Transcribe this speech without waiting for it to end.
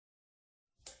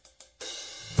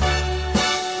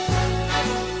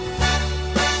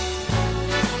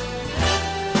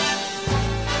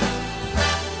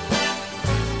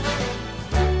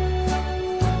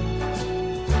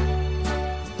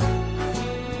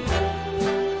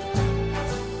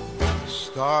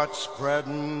start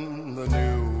spreading the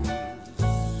news.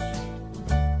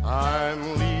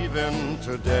 I'm leaving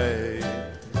today.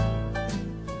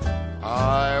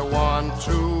 I want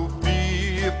to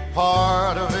be a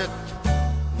part of it.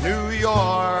 New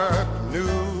York,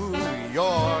 New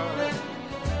York.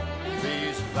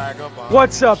 These vagabonds.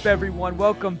 What's up, everyone?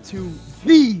 Welcome to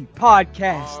the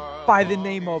podcast by the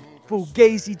name of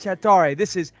Fugazi Chatare.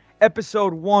 This is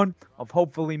episode 1 of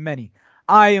hopefully many.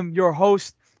 I am your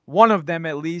host, one of them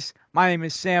at least. My name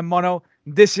is Sam Mono.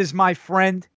 This is my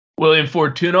friend William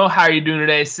Fortuno. How are you doing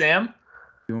today, Sam?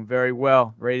 Doing very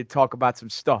well. Ready to talk about some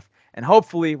stuff. And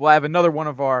hopefully we'll have another one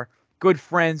of our good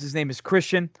friends. His name is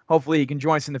Christian. Hopefully he can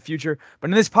join us in the future. But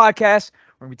in this podcast,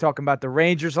 we're going to be talking about the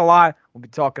Rangers a lot. We'll be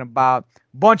talking about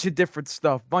a bunch of different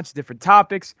stuff, a bunch of different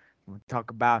topics. We'll talk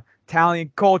about Italian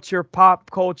culture,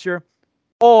 pop culture,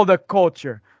 all the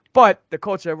culture. But the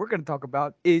culture that we're going to talk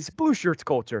about is Blue Shirts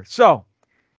culture. So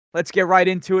let's get right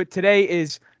into it. Today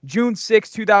is June 6,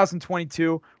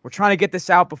 2022. We're trying to get this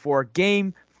out before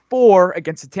Game 4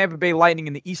 against the Tampa Bay Lightning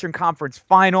in the Eastern Conference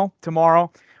Final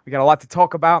tomorrow. We got a lot to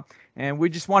talk about, and we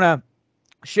just want to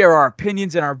share our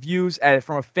opinions and our views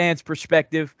from a fan's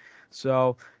perspective.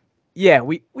 So, yeah,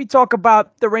 we talk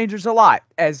about the Rangers a lot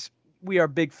as we are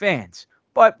big fans,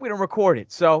 but we don't record it.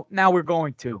 So now we're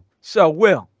going to. So,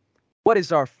 Will, what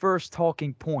is our first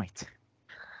talking point?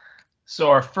 So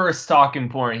our first talking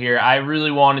point here, I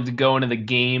really wanted to go into the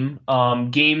game.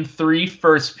 Game 3,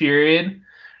 first period.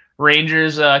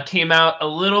 Rangers came out a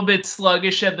little bit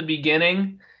sluggish at the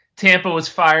beginning. Tampa was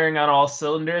firing on all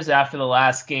cylinders after the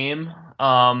last game.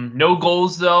 No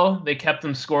goals, though. They kept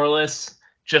them scoreless.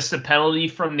 Just a penalty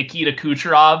from Nikita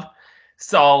Kucherov.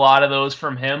 Saw a lot of those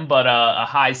from him, but a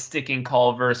high sticking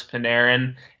call versus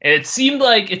Panarin. And it seemed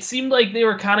like they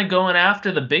were kind of going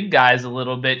after the big guys a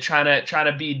little bit, trying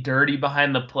to be dirty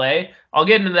behind the play. I'll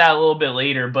get into that a little bit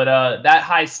later, but that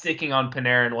high sticking on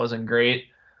Panarin wasn't great.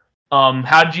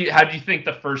 How'd you think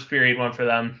the first period went for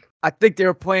them? I think they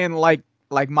were playing like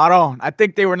Maron. I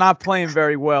think they were not playing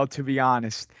very well, to be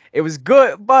honest. It was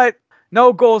good, but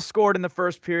no goals scored in the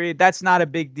first period. That's not a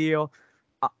big deal.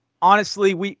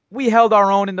 Honestly, we held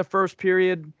our own in the first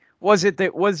period. Was it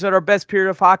our best period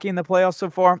of hockey in the playoffs so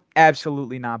far?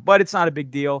 Absolutely not. But it's not a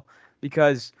big deal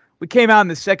because we came out in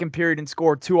the second period and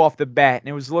scored 2 off the bat, and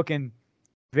it was looking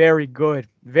very good,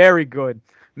 very good.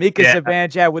 Mika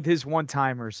Zibanejad with his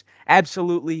one-timers, an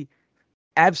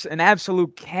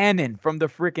absolute cannon from the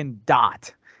freaking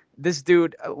dot. This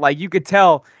dude, like you could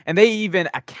tell, and they even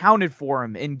accounted for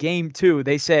him in game 2.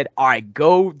 They said, all right,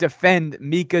 go defend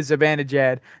Mika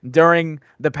Zibanejad during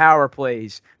the power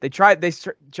plays.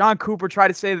 John Cooper tried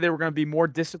to say that they were going to be more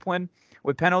disciplined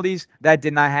with penalties. That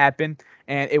did not happen,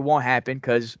 and it won't happen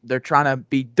because they're trying to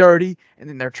be dirty, and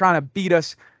then they're trying to beat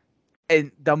us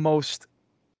in the most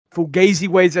fugazi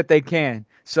ways that they can.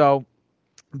 So,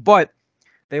 but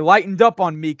they lightened up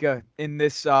on Mika in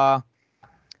this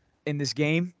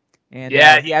game. And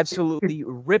he absolutely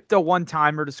ripped a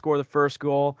one-timer to score the first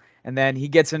goal, and then he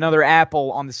gets another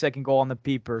apple on the second goal on the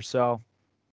peeper. So,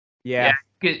 yeah.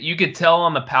 You could tell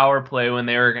on the power play when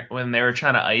they were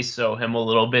trying to ISO him a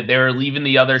little bit. They were leaving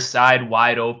the other side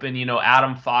wide open. You know,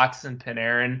 Adam Fox and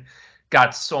Panarin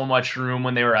got so much room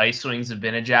when they were ISOing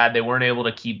Zibanejad. They weren't able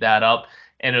to keep that up,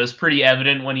 and it was pretty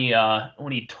evident when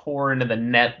he tore into the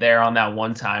net there on that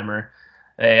one-timer.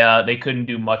 They couldn't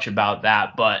do much about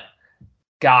that, but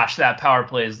gosh, that power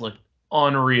play has looked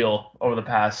unreal over the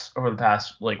past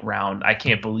like round. I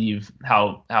can't believe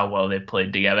how well they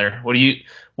played together. What do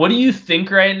you think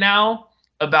right now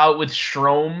about with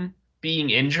Strome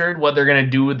being injured? What they're gonna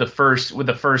do with the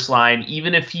first line?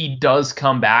 Even if he does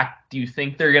come back, do you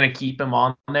think they're gonna keep him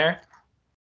on there?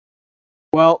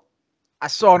 Well, I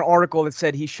saw an article that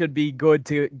said he should be good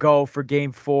to go for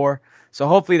game 4. So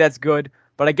hopefully that's good.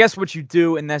 But I guess what you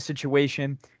do in that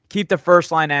situation, keep the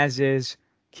first line as is.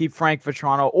 Keep Frank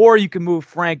Vetrano, or you can move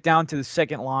Frank down to the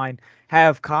second line,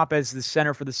 have Kopp as the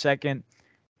center for the second,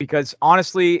 because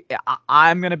honestly,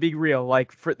 I'm going to be real.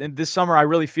 Like, this summer, I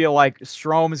really feel like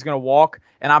Strome is going to walk,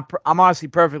 and I'm honestly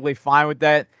perfectly fine with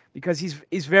that because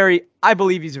I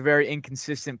believe he's a very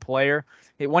inconsistent player.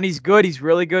 When he's good, he's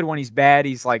really good. When he's bad,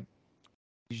 he's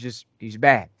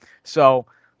bad. So,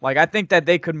 like, I think that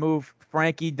they could move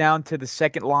Frankie down to the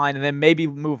second line and then maybe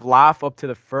move Laff up to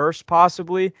the first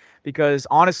possibly, because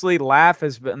honestly, Laff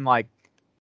has been like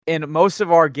in most of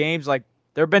our games, like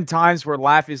there have been times where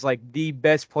Laff is like the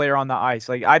best player on the ice.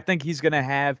 Like I think he's going to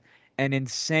have an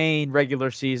insane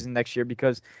regular season next year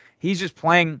because he's just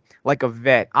playing like a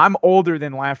vet. I'm older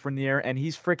than Lafreniere and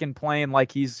he's freaking playing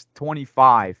like he's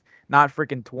 25, not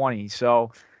freaking 20.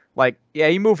 So like, yeah,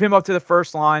 you move him up to the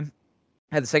first line.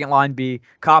 Had the second line be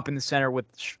Cop in the center with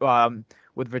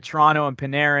Vetrano and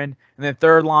Panarin, and then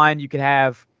third line you could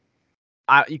have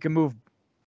you can move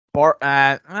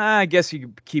I guess you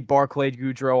could keep Barclay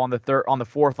Goudreau on the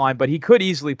fourth line, but he could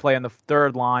easily play on the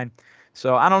third line.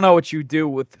 So I don't know what you do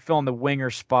with filling the winger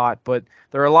spot, but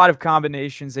there are a lot of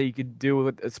combinations that you could do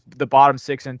with the bottom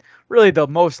six. And really, the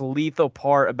most lethal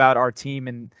part about our team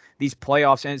in these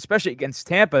playoffs, and especially against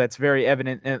Tampa, that's very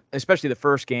evident, especially the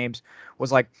first games,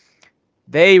 was like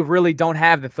they really don't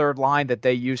have the third line that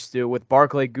they used to with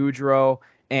Barclay Goudreau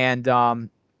and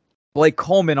Blake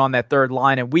Coleman on that third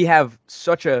line, and we have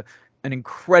such an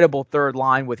incredible third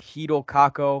line with Hedel,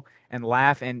 Kako, and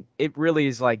Laugh, and it really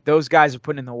is like those guys are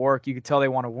putting in the work. You can tell they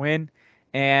want to win,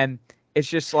 and it's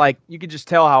just like you can just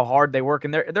tell how hard they work.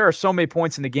 And there are so many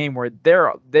points in the game where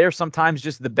they're sometimes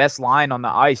just the best line on the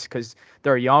ice because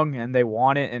they're young and they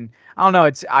want it. And I don't know,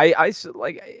 it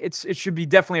should be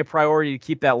definitely a priority to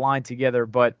keep that line together.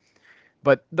 But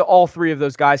all three of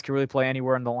those guys can really play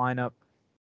anywhere in the lineup.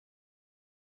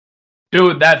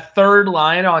 Dude, that third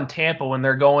line on Tampa when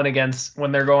they're going against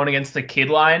the kid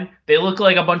line, they look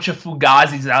like a bunch of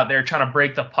fugazis out there trying to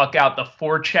break the puck out. The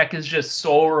forecheck is just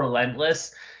so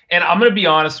relentless. And I'm gonna be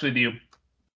honest with you,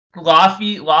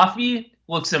 Laffy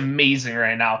looks amazing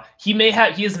right now. He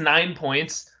has 9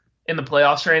 points in the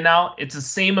playoffs right now. It's the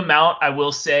same amount, I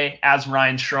will say, as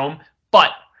Ryan Strome,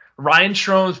 but Ryan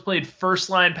Strome's played first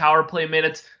line power play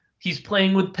minutes. He's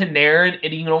playing with Panarin,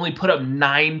 and he can only put up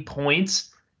 9 points.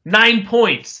 9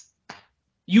 points.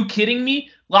 You kidding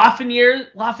me?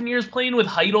 Lafreniere's playing with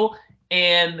Heidel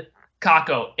and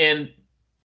Kako. And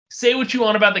say what you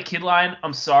want about the kid line.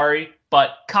 I'm sorry,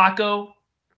 but Kako,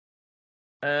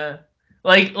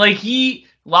 Lafreniere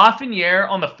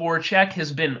on the forecheck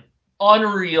has been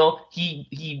unreal.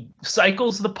 He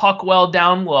cycles the puck well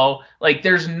down low. Like,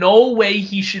 there's no way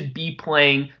he should be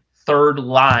playing third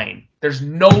line. There's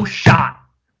no shot.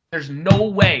 There's no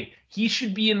way. He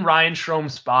should be in Ryan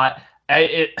Strome's spot.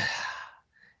 I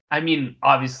mean,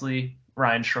 obviously,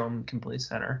 Ryan Strome can play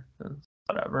center,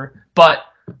 whatever. But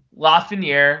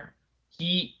Lafreniere,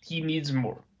 he needs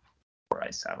more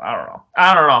ice time. I don't know.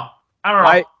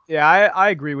 I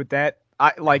agree with that.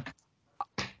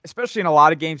 Especially in a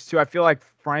lot of games too. I feel like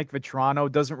Frank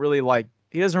Vetrano doesn't really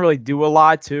do a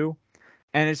lot too,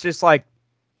 and it's just like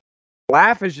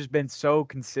Laugh has just been so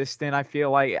consistent. I feel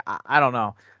like I don't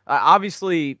know.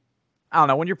 Obviously, I don't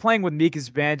know. When you're playing with Mika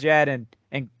Zibanejad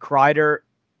and Kreider,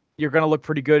 you're gonna look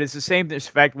pretty good. It's the same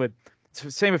effect with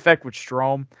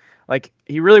Strome. Like,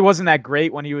 he really wasn't that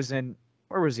great when he was in,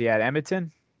 where was he at?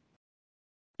 Edmonton?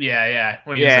 Yeah.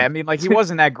 I mean, like, he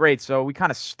wasn't that great, so we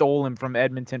kind of stole him from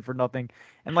Edmonton for nothing.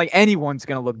 And like, anyone's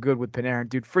gonna look good with Panarin,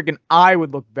 dude. Freaking, I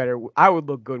would look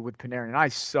good with Panarin, and I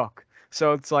suck.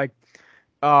 So it's like,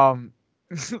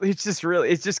 it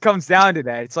just comes down to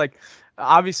that. It's like,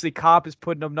 obviously, Copp is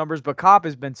putting up numbers, but Copp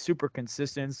has been super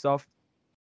consistent and stuff.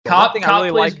 Copp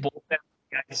plays both ends,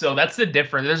 so that's the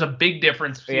difference. There's a big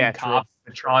difference between Copp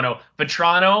and Vetrano.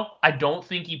 Vetrano, I don't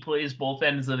think he plays both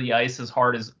ends of the ice as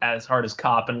hard as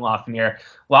Copp and Lafreniere.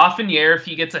 Lafreniere, if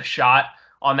he gets a shot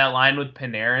on that line with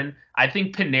Panarin, I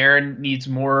think Panarin needs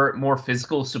more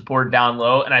physical support down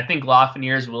low, and I think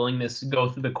Lafreniere's willingness to go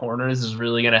through the corners is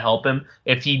really going to help him.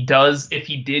 If he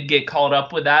did get called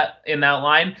up with that in that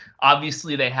line,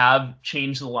 obviously they have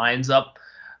changed the lines up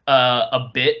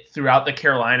a bit throughout the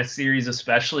Carolina series,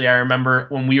 especially. I remember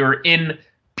when we were in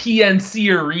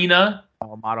PNC Arena.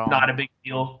 Not a big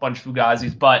deal, bunch of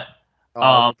fugazis, but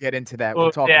we'll get into that.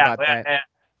 We'll talk about that. Yeah.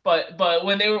 But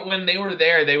when they were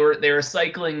there, they were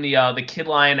cycling the kid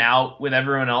line out with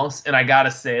everyone else, and I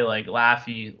gotta say, like,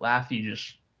 Laffy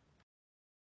just,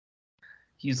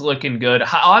 he's looking good.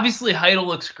 Obviously, Heidel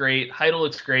looks great.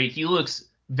 He looks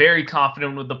very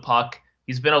confident with the puck.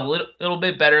 He's been a little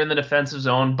bit better in the defensive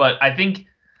zone, but I think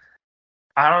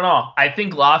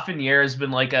Lafreniere has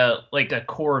been like a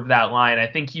core of that line. I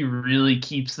think he really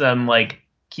keeps them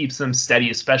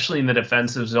steady, especially in the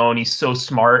defensive zone. He's so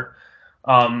smart.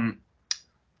 Any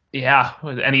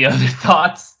other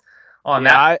thoughts on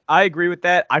that? I agree with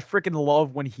that. I freaking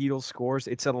love when Hedel scores.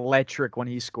 It's electric when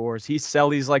he scores. He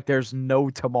sells like there's no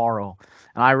tomorrow,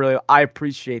 and I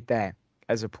appreciate that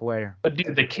as a player. But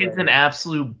dude, the kid's an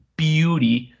absolute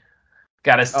beauty.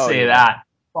 Gotta say that.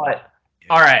 But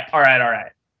all right.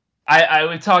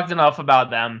 We talked enough about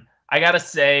them. I gotta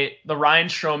say, the Ryan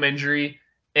Strome injury,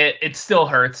 it still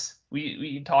hurts.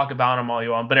 We talk about him all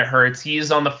you want, but it hurts. He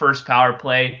is on the first power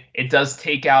play. It does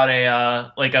take out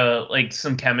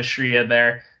some chemistry in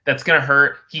there. That's gonna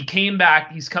hurt. He came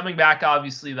back. He's coming back,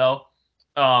 obviously, though.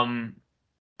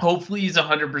 Hopefully he's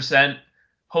 100%.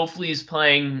 Hopefully he's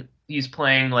playing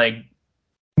like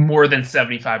more than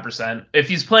 75%. If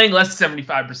he's playing less than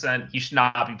 75%, he should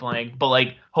not be playing. But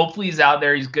like, hopefully he's out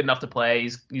there. He's good enough to play.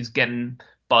 He's getting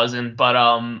buzzing. But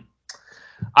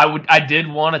I did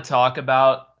want to talk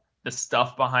about the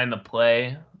stuff behind the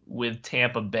play with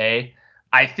Tampa Bay.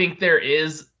 I think there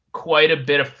is quite a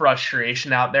bit of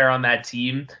frustration out there on that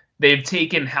team. They've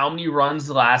taken how many runs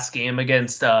the last game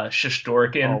against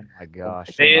Shesterkin? Oh my gosh!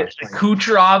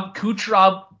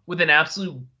 Kucherov with an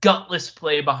absolute gutless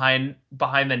play behind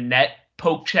the net,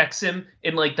 poke checks him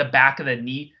in like the back of the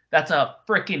knee. That's a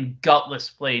freaking gutless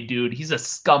play, dude. He's a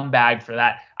scumbag for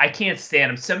that. I can't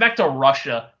stand him. Send back to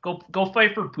Russia. Go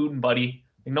fight for Putin, buddy.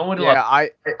 Like, no one. Yeah,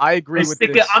 I agree with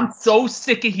this. I'm so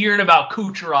sick of hearing about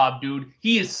Kucherov, dude.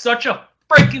 He is such a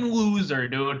freaking loser,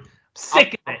 dude. I'm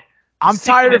sick of it. I'm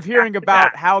tired of hearing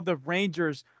about how the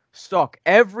Rangers suck.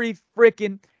 Every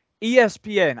freaking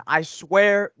ESPN, I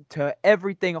swear to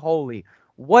everything holy.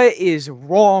 What is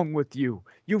wrong with you?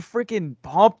 You freaking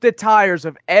pump the tires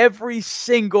of every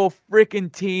single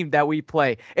freaking team that we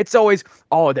play. It's always,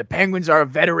 oh, the Penguins are a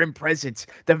veteran presence.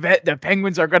 The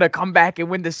Penguins are going to come back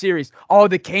and win the series. Oh,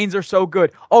 the Canes are so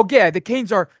good. Oh, yeah, the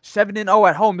Canes are 7-0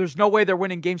 at home. There's no way they're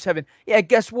winning Game 7. Yeah,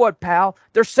 guess what, pal?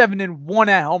 They're 7-1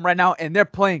 at home right now, and they're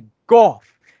playing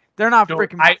golf. They're not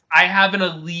freaking. I have an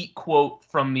elite quote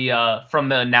from the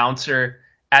announcer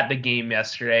at the game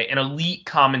yesterday. An elite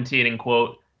commentating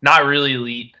quote. Not really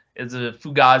elite. It's a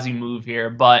Fugazi move here,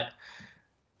 but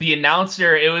the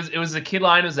announcer, it was the kid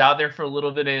line was out there for a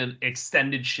little bit of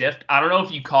extended shift. I don't know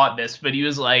if you caught this, but he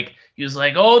was like,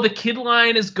 oh, the kid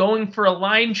line is going for a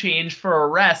line change for a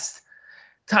rest.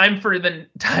 Time for a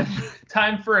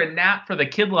nap for the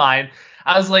kid line.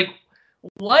 I was like,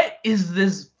 what is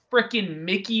this freaking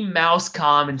Mickey Mouse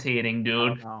commentating,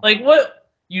 dude? Like, what?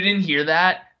 You didn't hear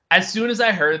that? As soon as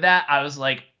I heard that, I was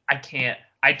like, I can't.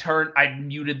 I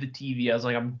muted the TV. I was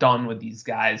like, I'm done with these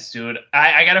guys, dude.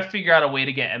 I got to figure out a way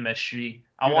to get MSG.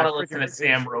 I want to listen to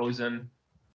Sam Rosen.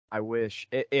 I wish.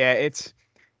 It's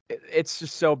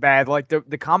just so bad. Like,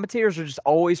 the commentators are just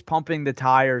always pumping the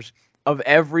tires of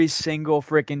every single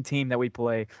freaking team that we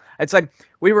play. It's like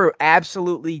we were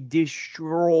absolutely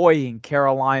destroying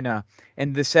Carolina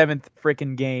in the 7th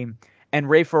freaking game. And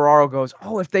Ray Ferraro goes,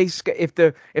 "Oh,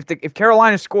 if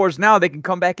Carolina scores now, they can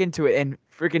come back into it." And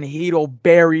freaking Hedel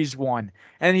buries one,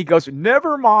 and he goes,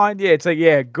 "Never mind." Yeah, it's like,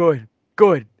 yeah, good,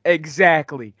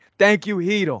 exactly. Thank you,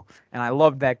 Hedel. And I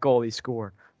love that goal he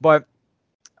scored. But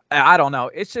I don't know.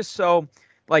 It's just so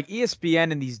like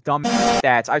ESPN and these dumb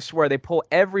stats. I swear they pull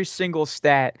every single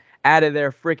stat out of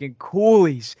their freaking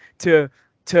coolies to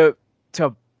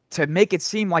make it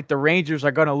seem like the Rangers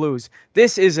are going to lose.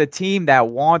 This is a team that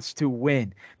wants to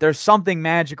win. There's something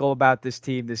magical about this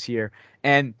team this year.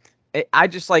 And I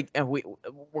just like, and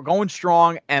we're going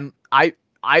strong. And I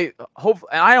hope,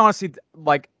 and I honestly,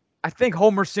 like, I think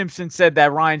Homer Simpson said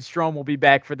that Ryan Strome will be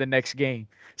back for the next game.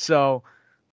 So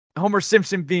Homer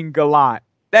Simpson being gallant.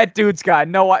 That dude's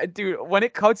got dude, when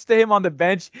it cuts to him on the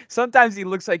bench, sometimes he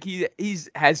looks like he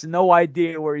has no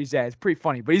idea where he's at. It's pretty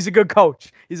funny, but he's a good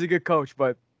coach.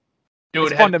 But dude,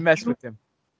 it's fun to mess with him.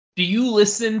 Do you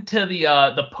listen to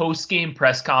the post-game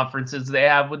press conferences they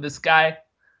have with this guy?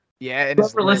 Yeah, and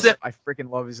his list, I freaking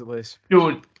love his list.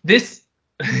 Dude, these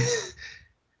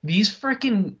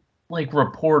freaking like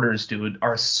reporters, dude,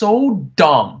 are so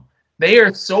dumb. They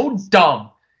are so dumb.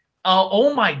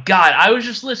 Oh my god, I was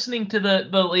just listening to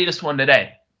the latest one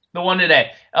today. The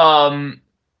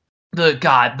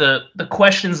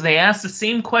questions they ask, the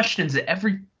same questions to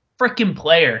every freaking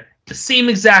player. The same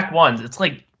exact ones. It's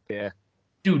like, yeah,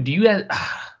 dude, do you guys?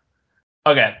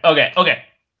 Okay.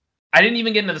 I didn't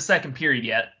even get into the second period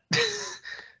yet.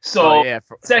 Second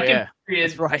period.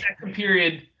 That's right. Second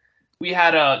period, we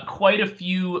had quite a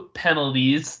few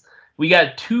penalties. We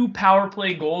got 2 power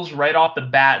play goals right off the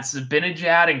bat.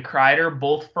 Zibanejad and Kreider,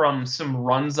 both from some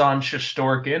runs on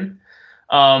Shesterkin.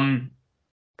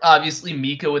 Obviously,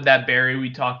 Mika with that Barry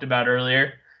we talked about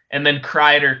earlier. And then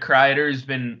Kreider's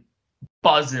been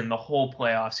buzzing the whole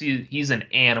playoffs. He's an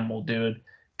animal, dude.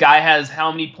 Guy has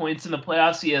how many points in the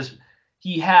playoffs?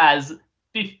 He has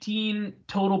 15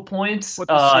 total points. 10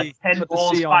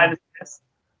 goals, 5 assists.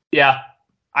 Yeah.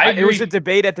 I agree. It was a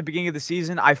debate at the beginning of the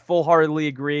season. I full-heartedly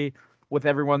agree with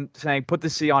everyone saying put the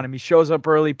C on him. He shows up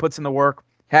early, puts in the work.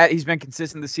 He's been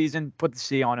consistent this season. Put the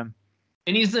C on him.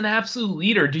 And he's an absolute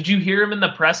leader. Did you hear him in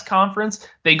the press conference?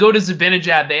 They go to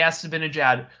Zibanejad. They asked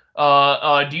Zibanejad,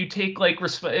 do you take like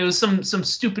it was some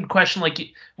stupid question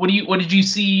like what did you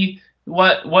see?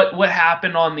 What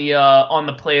happened on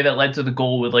the play that led to the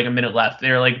goal with like a minute left?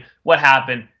 They're like, what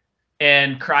happened?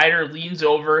 And Kreider leans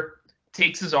over,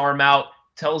 takes his arm out,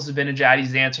 tells Zibanejad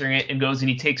he's answering it, and goes and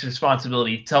he takes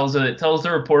responsibility. Tells the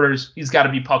reporters he's got to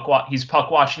be he's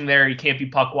puck watching there. He can't be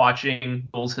puck watching.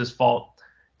 Goal's his fault.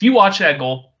 If you watch that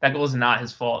goal is not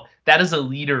his fault. That is a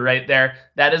leader right there.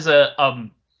 That is a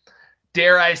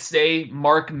dare I say,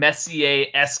 Mark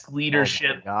Messier-esque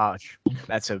leadership. Oh my gosh,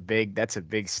 that's a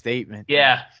big statement.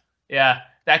 Yeah.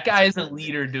 That guy is a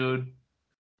leader, dude.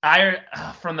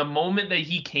 From the moment that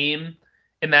he came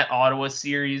in that Ottawa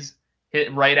series,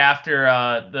 hit right after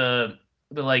the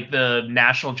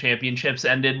national championships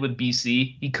ended with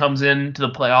BC, he comes into the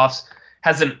playoffs,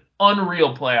 has an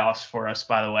unreal playoffs for us,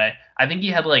 by the way. I think he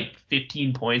had like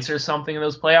 15 points or something in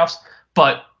those playoffs,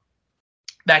 but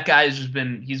that guy has just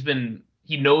been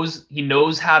he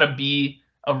knows how to be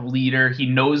a leader. He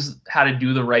knows how to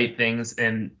do the right things,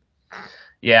 and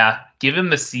yeah, give him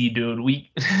the C, dude.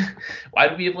 Why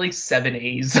do we have like 7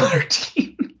 A's on our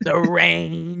team? The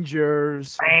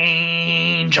Rangers.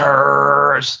 Rangers.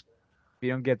 If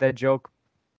you don't get that joke,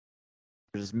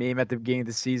 there's this meme at the beginning of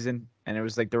the season, and it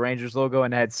was like the Rangers logo,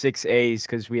 and it had 6 A's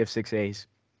because we have 6 A's.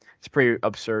 It's pretty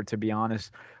absurd, to be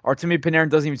honest. Artemi Panarin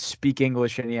doesn't even speak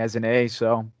English, and he has an A,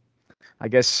 so I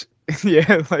guess,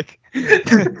 yeah, like,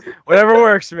 whatever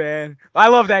works, man. I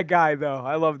love that guy, though.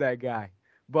 I love that guy.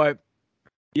 But,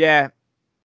 yeah,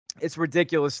 it's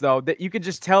ridiculous, though, that you could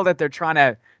just tell that they're trying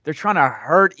to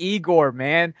hurt Igor,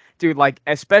 man. Dude, like,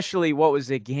 especially, what was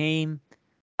the game?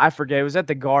 I forget. It was at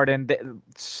the Garden.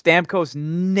 Stamkos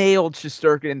nailed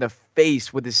Shesterkin in the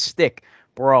face with his stick,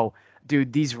 bro.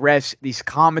 Dude, these refs, these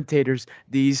commentators,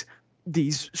 these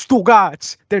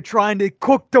Stugats, they're trying to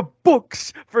cook the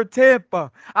books for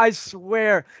Tampa. I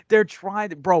swear, they're trying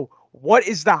to, bro, what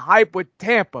is the hype with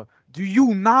Tampa? Do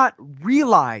you not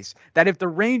realize that if the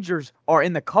Rangers are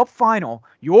in the Cup final,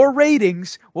 your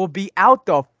ratings will be out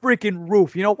the freaking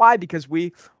roof? You know why? Because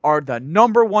we are the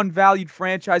 #1 valued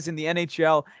franchise in the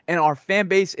NHL, and our fan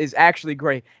base is actually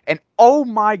great. And oh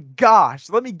my gosh,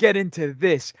 let me get into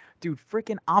this. Dude,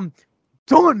 freaking, I'm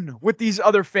done with these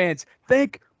other fans.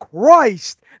 Thank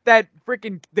Christ that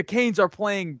freaking the Canes are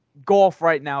playing golf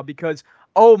right now, because,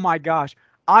 oh my gosh,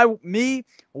 me,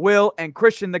 Will, and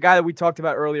Christian, the guy that we talked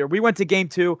about earlier, we went to game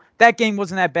 2. That game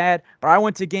wasn't that bad, but I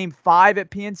went to game 5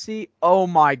 at PNC. Oh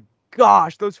my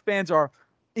gosh, those fans are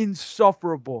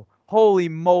insufferable. Holy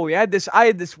moly. I had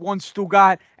this one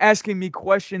Stugat asking me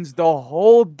questions the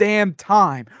whole damn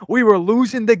time. We were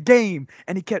losing the game,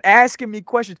 and he kept asking me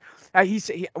questions. He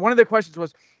said one of the questions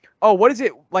was, "Oh, what is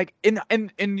it like in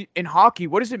hockey?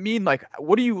 What does it mean? Like,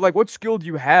 what skill do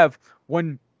you have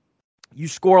when you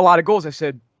score a lot of goals?" I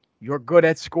said, "You're good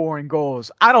at scoring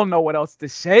goals." I don't know what else to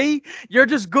say. You're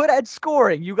just good at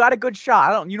scoring. You got a good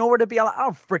shot. You know where to be. I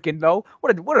don't freaking know.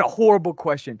 What a horrible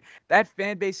question. That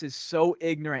fan base is so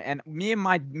ignorant. And me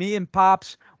and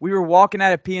Pops, we were walking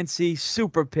out of PNC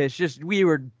super pissed. We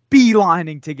were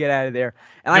beelining to get out of there.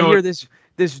 And I hear this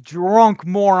drunk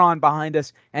moron behind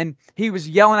us, and he was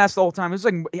yelling at us the whole time. It was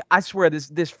like, I swear,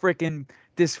 this freaking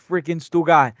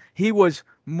Stugat, he was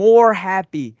more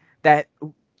happy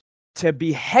to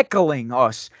be heckling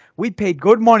us. We paid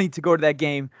good money to go to that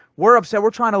game. We're upset.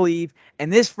 We're trying to leave,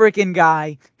 and this freaking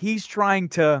guy, he's trying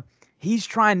to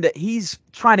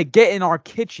get in our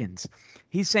kitchens.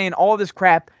 He's saying all this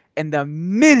crap, and the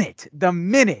minute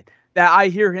that I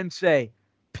hear him say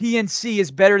PNC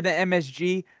is better than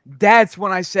MSG, that's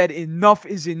when I said enough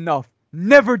is enough.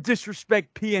 Never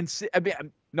disrespect PNC.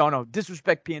 No,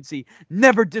 disrespect PNC.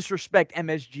 Never disrespect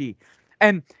MSG.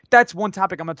 And that's one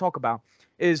topic I'm going to talk about,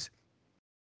 is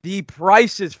the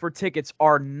prices for tickets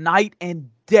are night and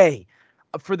day.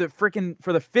 For the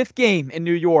 5th game in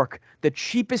New York, the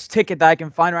cheapest ticket that I can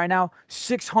find right now,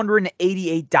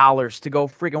 $688 to go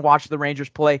freaking watch the Rangers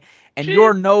play. And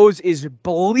your nose is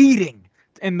bleeding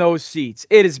in those seats.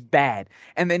 It is bad.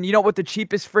 And then you know what the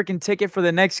cheapest freaking ticket for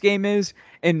the next game is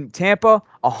in Tampa?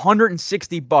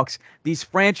 $160. These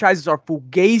franchises are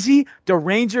fugazi. The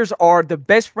Rangers are the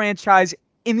best franchise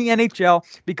in the NHL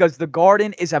because the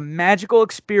Garden is a magical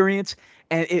experience,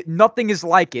 and nothing is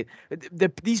like it.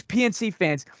 These PNC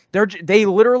fans, they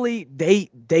literally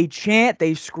chant,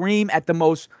 they scream at the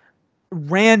most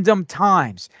random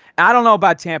times. And I don't know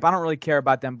about Tampa. I don't really care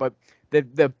about them, but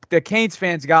the Canes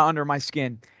fans got under my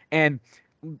skin, and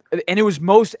it was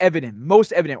most evident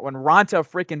when Ronta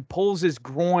freaking pulls his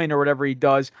groin or whatever he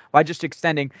does by just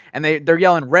extending, and they're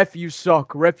yelling, "Ref, you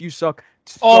suck, ref, you suck."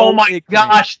 Oh my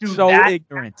gosh, dude. So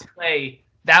ignorant.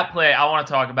 That play, I want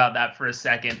to talk about that for a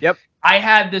second. Yep. I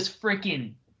had this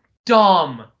freaking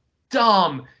dumb.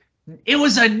 It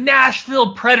was a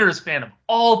Nashville Predators fan of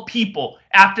all people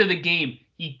after the game.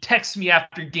 He texts me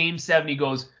after game 7. He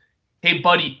goes, "Hey,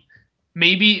 buddy,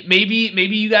 maybe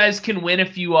you guys can win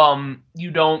if you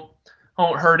don't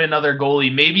hurt another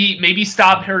goalie. Maybe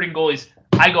stop hurting goalies.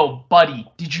 I go, buddy,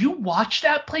 did you watch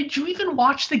that play? Did you even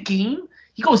watch the game?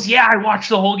 He goes, yeah, I watched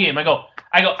the whole game.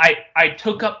 I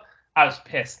took up. I was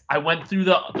pissed. I went through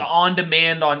the on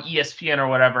demand on ESPN or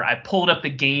whatever. I pulled up the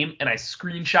game and I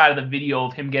screenshotted the video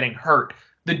of him getting hurt.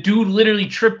 The dude literally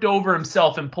tripped over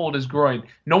himself and pulled his groin.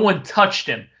 No one touched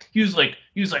him. He was like,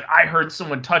 I heard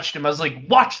someone touched him. I was like,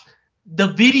 watch the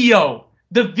video.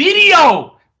 The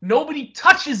video. Nobody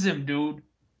touches him, dude.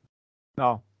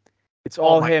 No. It's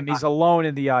all him. God. He's alone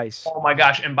in the ice. Oh my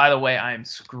gosh. And by the way, I am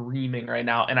screaming right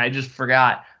now. And I just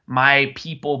forgot my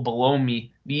people below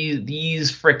me,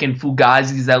 these freaking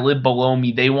Fugazis that live below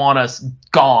me, they want us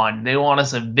gone. They want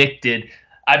us evicted.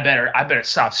 I better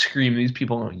stop screaming. These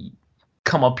people don't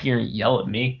come up here and yell at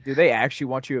me. Do they actually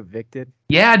want you evicted?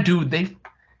 Yeah, dude.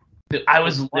 I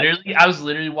was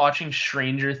literally watching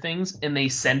Stranger Things, and they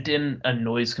sent in a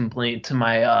noise complaint to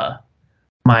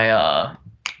my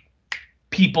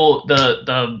people,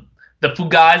 the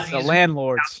Fugazis, the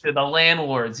landlords. The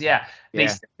landlords, yeah. They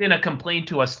sent in a complaint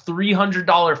to us,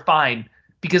 $300 fine,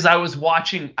 because I was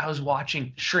watching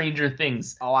Stranger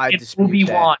Things. Oh, I dispute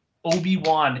that.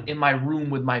 Obi-Wan in my room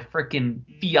with my freaking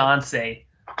fiance.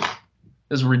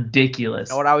 It was ridiculous.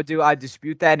 You know what I would do? I'd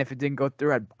dispute that, and if it didn't go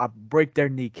through, I'd break their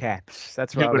kneecaps.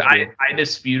 That's what I would do. I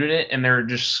disputed it, and they're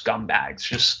just scumbags,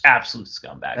 just absolute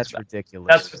scumbags. That's ridiculous.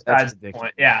 That's besides the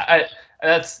point. Yeah,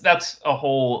 that's a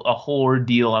whole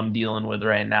ordeal I'm dealing with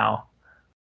right now.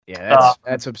 Yeah,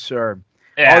 that's absurd.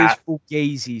 Yeah. All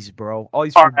these Fugazis, bro. All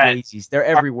these Fugazis. They're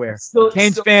everywhere.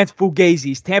 Canes fans,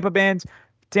 Fugazis. Tampa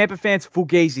fans,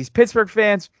 Fugazis. Pittsburgh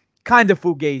fans, kind of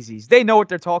Fugazis. They know what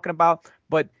they're talking about,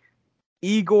 but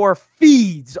Igor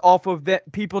feeds off of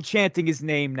that people chanting his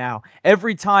name now.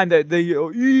 Every time that they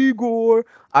yell Igor,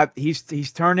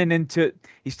 he's turning into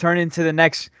the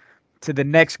next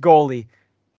goalie.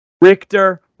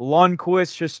 Richter,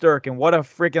 Lundqvist, Shesterkin. What a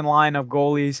freaking line of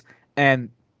goalies. And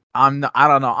I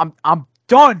don't know. I'm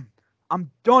done. I'm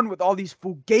done with all these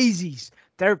Fugazis.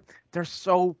 They're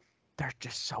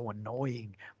just so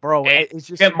annoying, bro. Hey, it's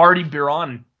just forget Marty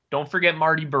Biron. Don't forget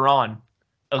Marty Biron.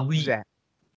 Elite. Who's that?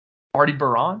 Marty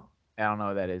Biron? I don't know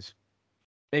who that is.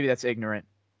 Maybe that's ignorant.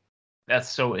 That's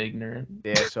so ignorant.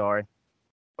 Yeah, sorry.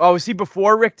 Oh, was he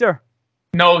before Richter?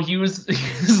 No, he was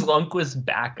Lundqvist's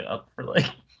backup for like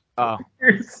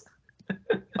years.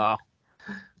 Oh.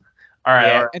 All right.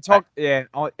 Yeah, all right. and talk. Yeah,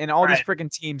 and all these Right. freaking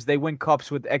teams, they win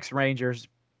cups with ex-Rangers.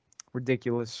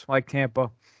 Ridiculous, like Tampa.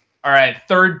 All right.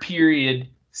 Third period.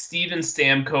 Steven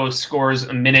Stamkos scores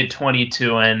a minute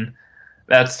 22, and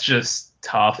that's just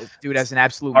tough. This dude has an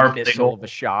absolute missile of a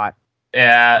shot.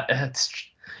 Yeah,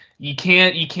 you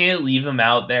can't leave him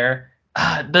out there.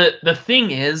 The thing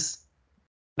is,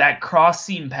 that cross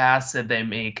seam pass that they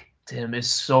make to him is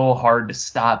so hard to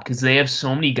stop because they have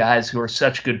so many guys who are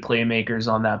such good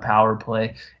playmakers on that power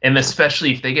play, and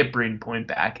especially if they get Braden Point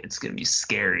back, it's gonna be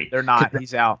scary. They're not.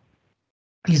 He's out.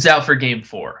 He's out for Game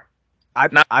 4. I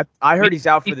heard he's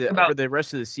out for the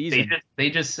rest of the season. They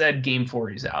just said Game 4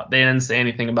 he's out. They didn't say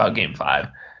anything about Game 5.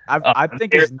 I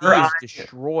think his knee is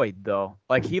destroyed though.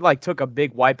 Like he took a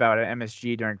big wipeout at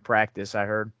MSG during practice. I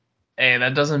heard. Hey,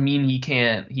 that doesn't mean he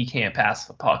can't pass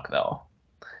the puck though.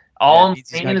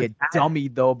 He's gonna get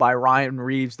dummied though by Ryan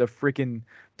Reeves. The freaking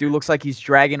dude looks like he's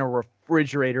dragging a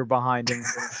refrigerator behind him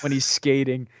when he's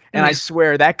skating. And I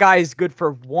swear that guy is good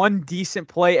for one decent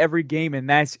play every game, and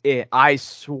that's it. I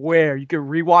swear you can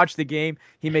rewatch the game.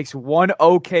 He makes one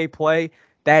okay play.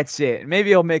 That's it. Maybe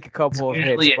he'll make a couple of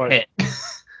hits. Hit.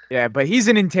 Yeah, but he's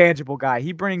an intangible guy.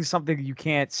 He brings something you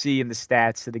can't see in the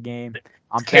stats to the game.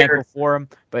 I'm thankful for him,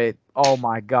 but oh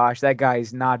my gosh, that guy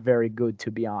is not very good,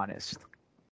 to be honest.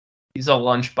 He's a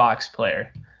lunchbox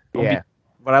player. Yeah,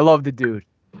 but I love the dude.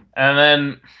 And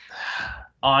then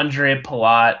Andre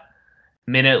Palat,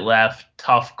 minute left,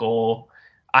 tough goal.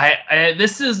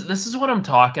 This is what I'm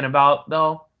talking about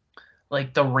though.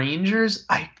 Like the Rangers,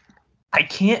 I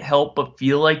can't help but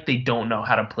feel like they don't know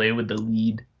how to play with the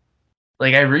lead.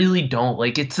 Like I really don't.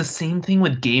 Like it's the same thing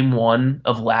with Game 1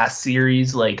 of last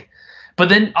series. Like, but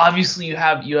then obviously you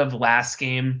have last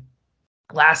game,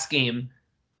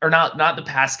 or not the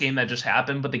past game that just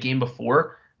happened, but the game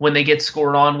before when they get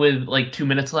scored on with like 2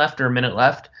 minutes left or a minute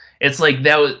left. It's like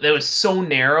that was so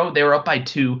narrow. They were up by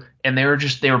 2, and they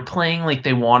were playing like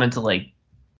they wanted to like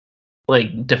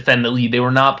defend the lead. They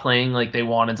were not playing like they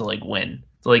wanted to like win.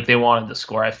 Like they wanted to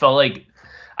score. I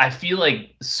feel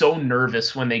like so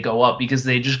nervous when they go up because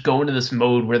they just go into this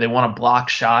mode where they want to block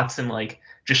shots and like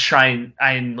just try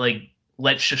and like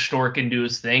let Shesterkin do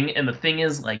his thing. And the thing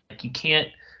is like you can't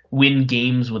win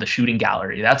games with a shooting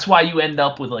gallery. That's why you end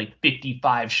up with like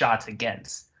 55 shots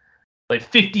against. Like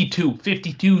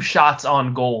 52 shots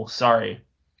on goal. Sorry.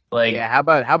 Like, Yeah, how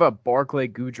about Barclay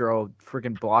Goodrow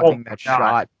freaking oh blocking my that god.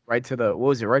 shot right to the what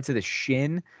was it, right to the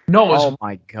shin? No, it was Oh my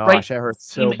right gosh, that hurt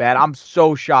so team. bad. I'm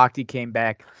so shocked he came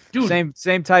back. Dude,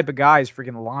 Same type of guy as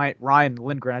freaking Ryan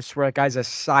Lindgren. I swear that guy's a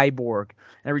cyborg.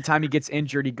 Every time he gets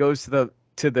injured, he goes to the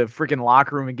freaking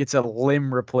locker room and gets a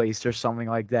limb replaced or something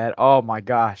like that. Oh my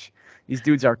gosh, these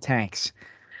dudes are tanks.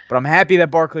 But I'm happy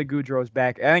that Barclay Goodrow is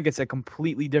back. I think it's a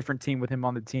completely different team with him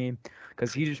on the team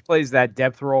because he just plays that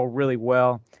depth role really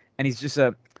well, and he's just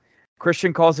a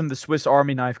Christian calls him the Swiss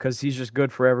Army knife because he's just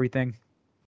good for everything.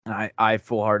 And I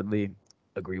full heartedly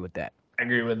agree with that. I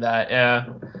agree with that. Yeah.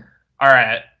 All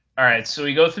right. All right. So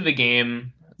we go through the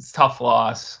game. It's a tough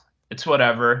loss. It's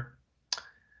whatever.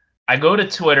 I go to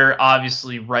Twitter,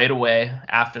 obviously, right away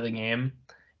after the game.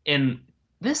 And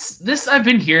this I've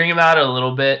been hearing about it a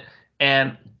little bit,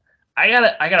 and I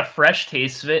got a fresh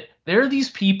taste of it. There are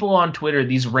these people on Twitter,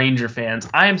 these Ranger fans.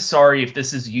 I am sorry if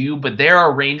this is you, but there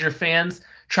are Ranger fans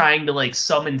trying to like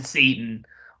summon Satan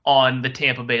on the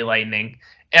Tampa Bay Lightning.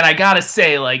 And I gotta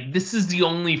say, like, this is the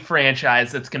only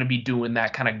franchise that's gonna be doing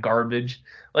that kind of garbage.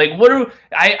 Like, what do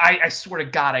I swear to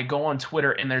God, I go on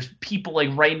Twitter and there's people like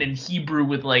writing in Hebrew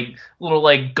with like little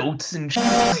like goats and shit.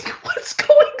 Like, what's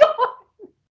going on?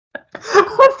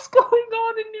 What's going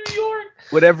on in New York?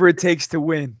 Whatever it takes to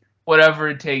win. Whatever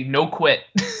it takes, no quit.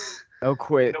 No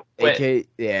quit. No quit. AK,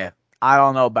 yeah. I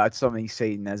don't know about summoning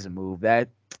Satan as a move. I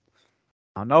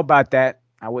don't know about that.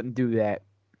 I wouldn't do that.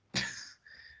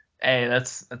 Hey,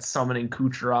 that's summoning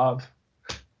Kucherov.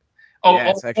 Yeah,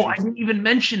 it's I actually didn't even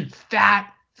mention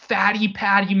Fatty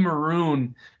Patty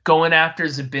Maroon going after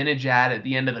Zibanejad at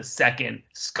the end of the second.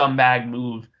 Scumbag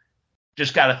move.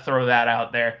 Just got to throw that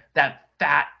out there. That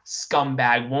fat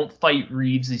scumbag won't fight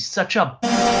Reeves. He's such a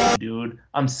dude.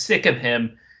 I'm sick of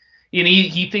him. And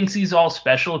he thinks he's all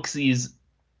special because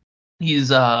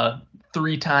he's a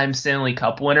 3-time Stanley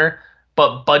Cup winner.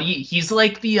 But buddy, he's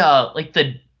like the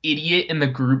idiot in the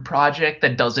group project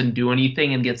that doesn't do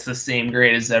anything and gets the same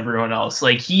grade as everyone else.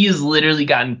 Like, he has literally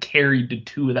gotten carried to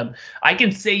 2 of them. I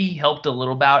can say he helped a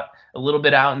little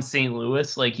bit out in St.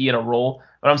 Louis. Like, he had a role,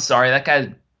 but I'm sorry, that guy's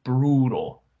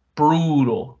brutal.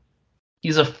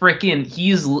 He's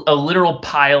a literal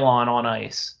pylon on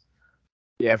ice.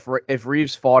 Yeah, if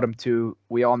Reeves fought him too,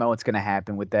 we all know what's going to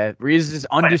happen with that. Reeves is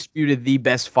undisputed the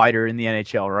best fighter in the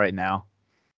NHL right now.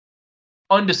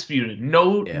 Undisputed.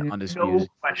 Undisputed. No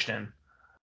question.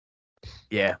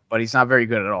 Yeah, but he's not very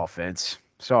good at offense.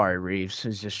 Sorry, Reeves.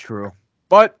 It's just true.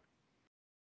 But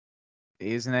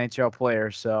he's an NHL player,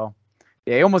 so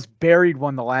yeah, he almost buried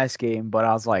one the last game, but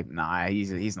I was like, nah,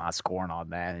 he's not scoring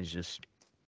on that. It's just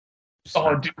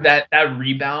dude, that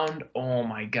rebound. Oh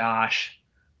my gosh.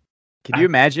 Can you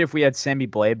imagine if we had Sammy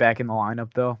Blais back in the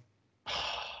lineup though?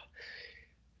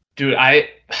 Dude, I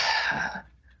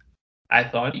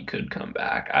thought he could come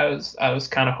back. I was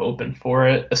kind of hoping for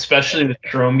it, especially with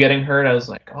Jerome getting hurt. I was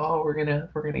like, oh, we're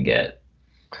gonna get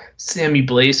Sammy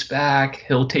Blais back.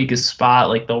 He'll take his spot.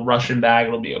 Like, they'll rush him back.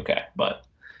 It'll be okay. But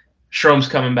Strome's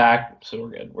coming back,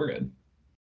 so we're good.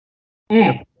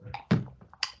 Mm.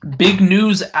 Big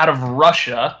news out of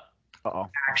Russia.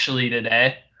 Actually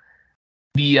today.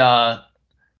 The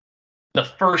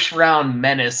first round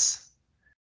menace,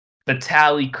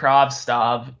 Vitaly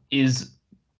Kravtsov, is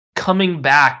coming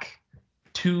back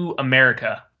to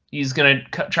America. He's gonna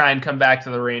try and come back to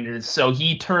the Rangers. So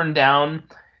he turned down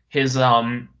his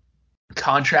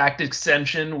contract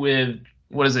extension with,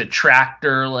 what is it,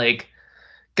 Tractor, like,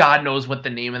 God knows what the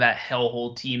name of that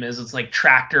hellhole team is. It's like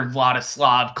Tractor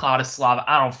Vladislav.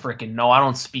 I don't freaking know. I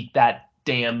don't speak that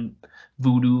damn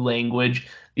voodoo language.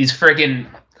 These freaking,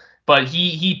 but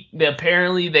he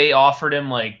apparently they offered him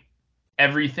like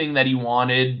everything that he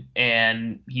wanted,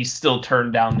 and he still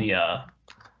turned down the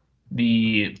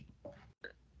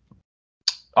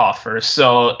offer.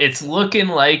 So it's looking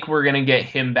like we're gonna get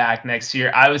him back next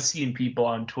year. I was seeing people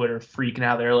on Twitter freaking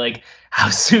out. They're like, "How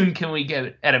soon can we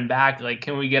get him back? Like,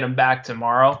 can we get him back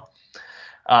tomorrow?"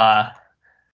 I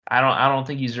don't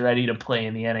think he's ready to play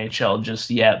in the NHL just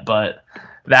yet, but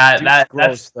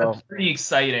that's pretty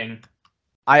exciting.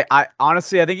 I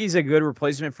honestly, I think he's a good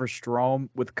replacement for Strome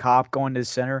with Kopp going to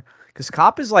center, because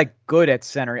Kopp is like good at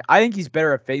center. I think he's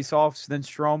better at faceoffs than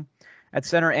Strome at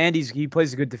center, and he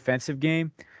plays a good defensive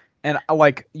game. And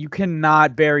like, you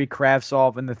cannot bury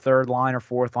Kravtsov in the third line or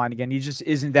fourth line again. He just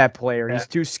isn't that player. Yeah. He's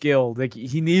too skilled. Like,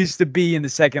 he needs to be in the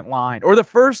second line or the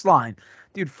first line.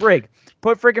 Dude, put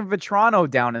freaking Vetrano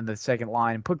down in the second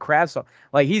line and put Kravtsov.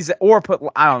 Like,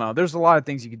 I don't know. There's a lot of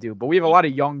things you could do, but we have a lot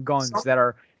of young guns that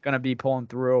are gonna be pulling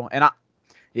through. And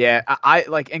I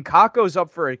like, and Kako's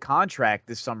up for a contract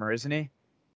this summer, isn't he?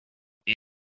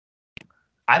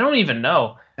 I don't even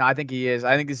know. No, I think he is.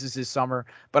 I think this is his summer.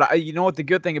 But you know what? The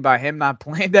good thing about him not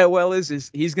playing that well is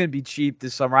he's going to be cheap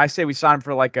this summer. I say we sign him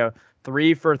for like a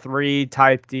 3-for-3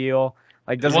 type deal.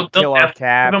 Like, doesn't kill our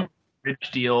cap. Give him a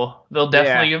rich deal. They'll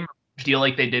definitely give him a rich deal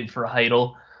like they did for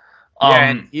Heidel. Yeah,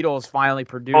 and Heidel is finally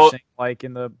producing like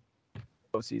in the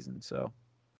postseason. So,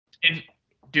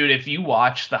 if you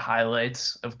watch the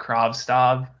highlights of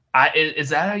Kravtsov, is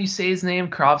that how you say his name?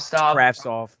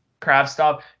 Kravtsov.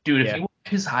 Dude, if you watch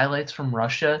his highlights from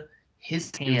Russia,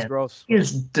 his hand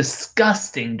is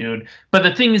disgusting, dude. But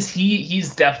the thing is,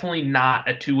 he's definitely not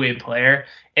a two-way player,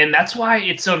 and that's why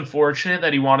it's unfortunate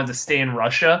that he wanted to stay in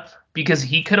Russia, because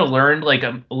he could have learned like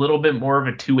a little bit more of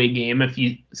a two-way game if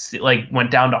he like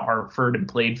went down to Hartford and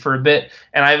played for a bit.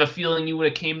 And I have a feeling he would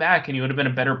have came back and he would have been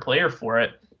a better player for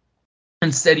it.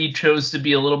 Instead, he chose to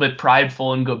be a little bit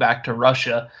prideful and go back to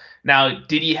Russia. Now,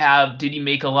 did he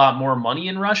make a lot more money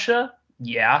in Russia?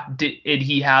 Yeah. Did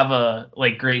he have a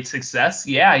great success?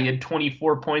 Yeah, he had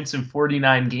 24 points in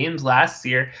 49 games last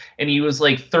year, and he was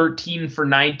like 13 for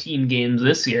 19 games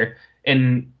this year.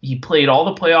 And he played all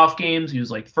the playoff games. He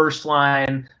was like first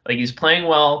line. Like, he's playing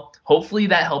well. Hopefully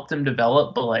that helped him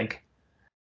develop, but like,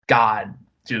 God,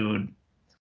 dude,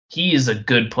 he is a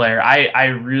good player. I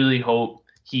really hope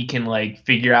he can like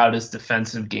figure out his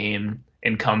defensive game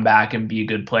and come back and be a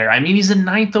good player. I mean, he's a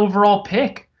 9th overall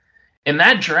pick. In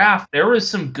that draft, there was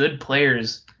some good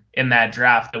players in that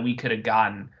draft that we could have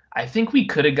gotten. I think we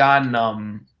could have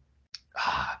gotten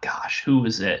who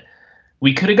was it?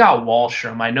 We could have got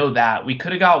Wallstrom. I know that. We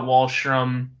could have got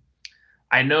Wallstrom.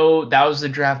 I know that was the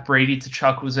draft. Brady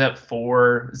Tkachuk was at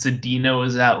 4. Zadina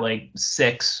was at like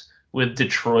 6 with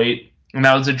Detroit. And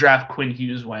that was the draft Quinn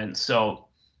Hughes went. So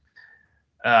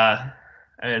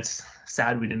it's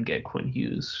sad we didn't get Quinn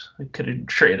Hughes. We could have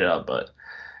traded up, but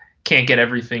can't get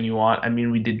everything you want. I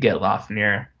mean, we did get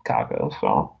Lafreniere, Kako,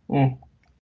 so.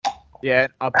 Yeah,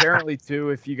 apparently too,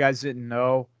 if you guys didn't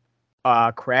know,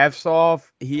 Kravtsov,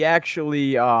 he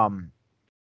actually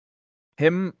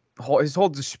his whole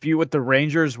dispute with the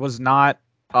Rangers was not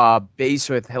based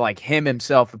with like him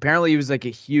himself. Apparently he was like a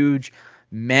huge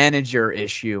manager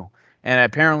issue. And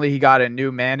apparently he got a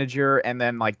new manager, and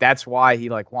then like that's why he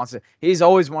like wants to. He's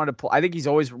always wanted to play. I think he's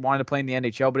always wanted to play in the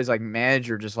NHL, but his like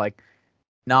manager just like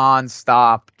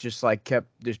nonstop, just like kept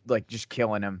just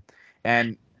killing him.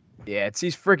 And yeah, it's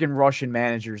these freaking Russian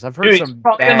managers. I've heard some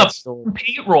bad stories.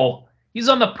 Payroll. He's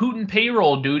on the Putin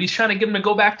payroll, dude. He's trying to get him to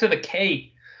go back to the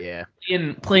K. Yeah.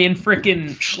 Playing freaking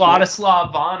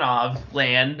Vladislav Vanov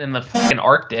land in the freaking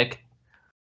Arctic.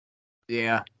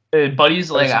 Yeah. Buddy's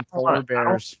like, I polar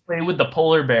bears. don't play with the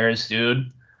polar bears,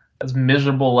 dude. That's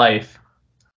miserable life.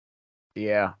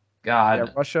 Yeah. God.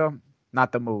 Yeah, Russia,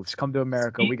 not the moves. Come to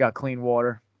America. We got clean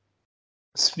water.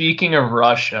 Speaking of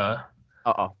Russia.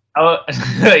 Uh-oh. Oh,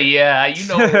 yeah, you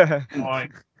know where we're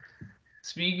going.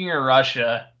 Speaking of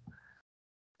Russia,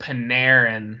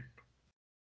 Panarin.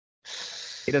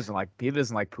 He doesn't like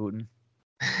Putin.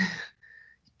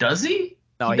 Does he?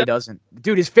 No, he doesn't.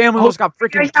 Dude, his family almost got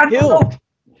freaking killed.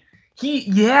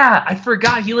 I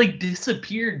forgot. He like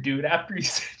disappeared, dude, after he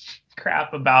said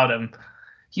crap about him.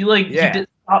 He did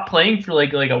stop playing for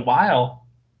like a while.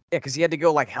 Yeah, because he had to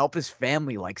go like help his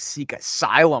family like seek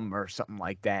asylum or something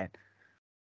like that.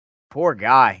 Poor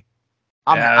guy.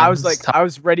 I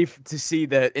was ready to see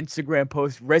the Instagram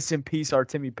post, rest in peace,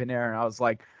 Artemi Panarin. I was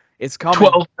like, it's coming.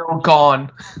 12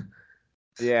 gone.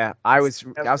 Yeah, I was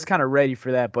kind of ready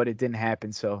for that, but it didn't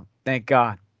happen. So thank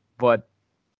God. But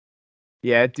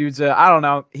yeah, dude's I don't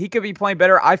know. He could be playing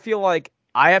better. I feel like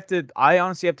I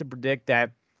honestly have to predict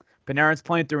that Panarin's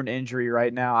playing through an injury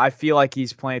right now. I feel like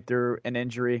he's playing through an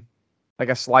injury, like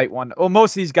a slight one. Well,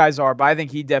 most of these guys are, but I think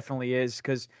he definitely is,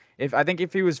 because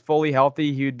if he was fully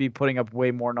healthy, he would be putting up way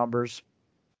more numbers.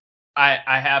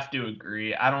 I have to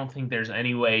agree. I don't think there's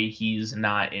any way he's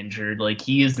not injured. Like,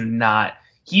 he does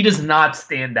not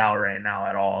stand out right now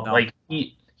at all. No. Like,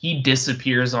 he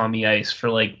disappears on the ice for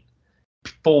like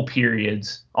full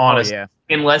periods, honestly. Oh,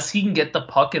 yeah. Unless he can get the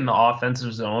puck in the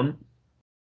offensive zone,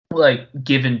 like,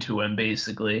 given to him,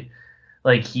 basically.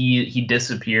 Like, he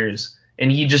disappears,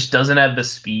 and he just doesn't have the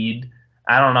speed.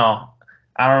 I don't know.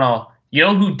 You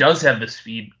know who does have the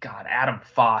speed? God, Adam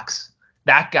Fox.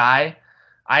 That guy,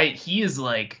 he is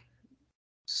like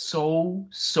so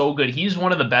good. He's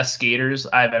one of the best skaters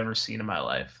I've ever seen in my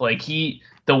life. Like, the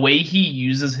way he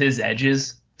uses his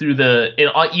edges through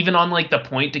even on like the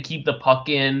point to keep the puck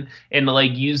in, and to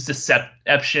like use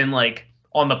deception like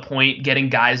on the point, getting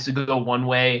guys to go one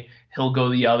way, he'll go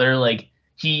the other. Like,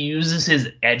 he uses his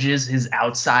edges, his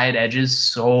outside edges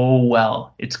so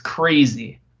well. It's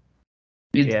crazy.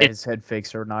 Yeah, his head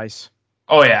fakes are nice.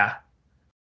 Oh yeah,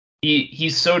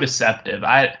 he's so deceptive.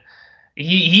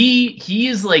 He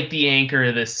is like the anchor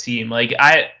of this team. Like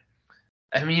I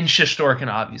mean, Shostorkin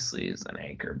obviously is an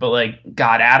anchor, but like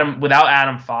God, without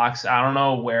Adam Fox, I don't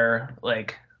know where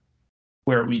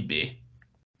we'd be.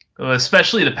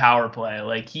 Especially the power play.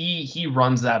 Like he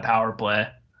runs that power play.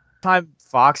 Time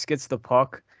Fox gets the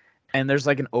puck and there's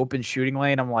like an open shooting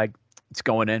lane, I'm like, it's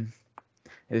going in.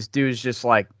 This dude's just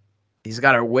like, he's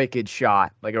got a wicked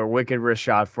shot, like a wicked wrist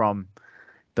shot from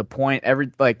the point.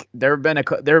 There have been a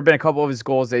couple of his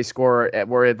goals they score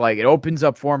where it opens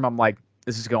up for him. I'm like,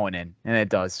 this is going in, and it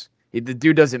does. The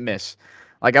dude doesn't miss.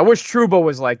 Like, I wish Truba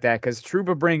was like that, because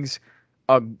Truba brings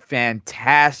a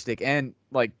fantastic and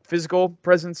like physical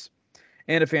presence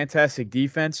and a fantastic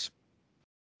defense.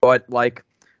 But like,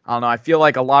 I don't know. I feel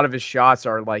like a lot of his shots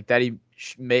are like that.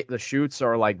 The shoots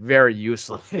are like very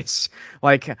useless.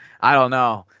 Like, I don't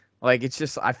know. Like, it's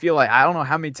just, I feel like I don't know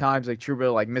how many times like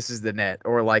Truba like misses the net,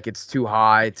 or like it's too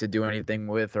high to do anything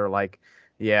with, or like,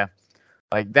 yeah,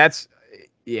 like that's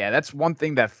one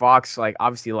thing that Fox like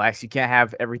obviously lacks. You can't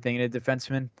have everything in a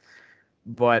defenseman,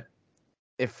 but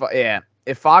if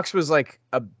Fox was like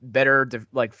a better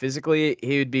like physically,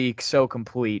 he would be so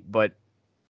complete. But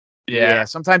yeah,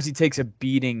 sometimes he takes a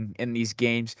beating in these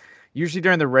games. Usually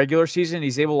during the regular season,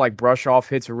 he's able to like brush off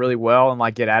hits really well and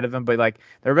like get out of them. But like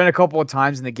there have been a couple of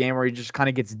times in the game where he just kind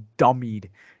of gets dummied,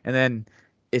 and then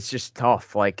it's just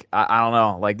tough. Like I don't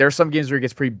know. Like there's some games where he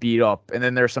gets pretty beat up, and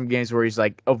then there's some games where he's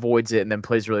like avoids it and then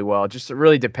plays really well. It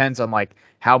really depends on like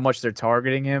how much they're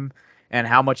targeting him and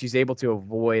how much he's able to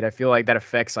avoid. I feel like that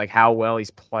affects like how well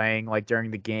he's playing like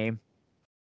during the game.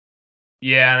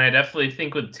 Yeah, and I definitely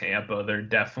think with Tampa, they're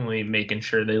definitely making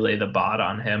sure they lay the bot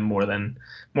on him more than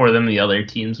the other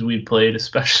teams we played,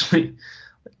 especially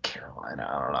like Carolina.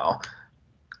 I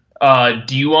don't know.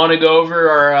 Do you want to go over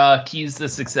our keys to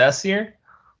success here?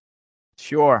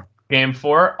 Sure. Game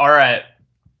 4. All right.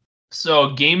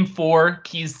 So game 4,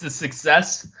 keys to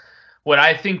success. What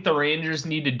I think the Rangers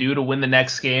need to do to win the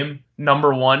next game: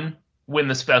 number 1, win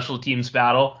the special teams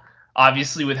battle.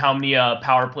 Obviously, with how many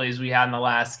power plays we had in the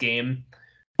last game,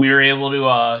 we were able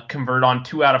to convert on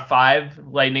 2 out of 5.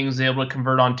 Lightning was able to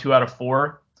convert on 2 out of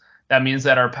 4. That means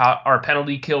that our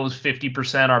penalty kill was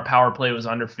 50%. Our power play was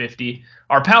under 50.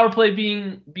 Our power play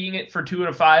being it for 2 out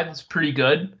of 5 is pretty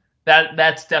good.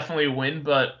 That's definitely a win,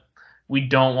 but we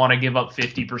don't want to give up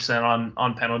 50%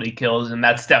 on penalty kills, and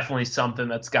that's definitely something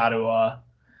that's got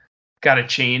to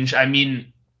change. I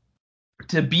mean,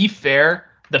 to be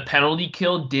fair, the penalty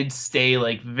kill did stay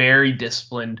like very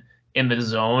disciplined in the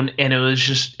zone, and it was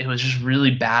just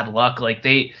really bad luck. Like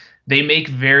they make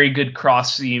very good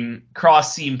cross seam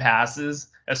passes,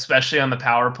 especially on the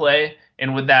power play.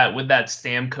 And with that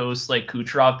Stamkos like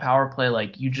Kucherov power play,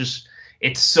 like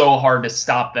it's so hard to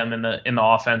stop them in the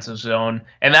offensive zone.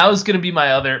 And that was going to be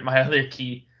my other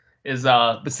key is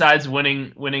besides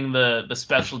winning the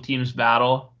special teams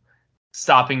battle,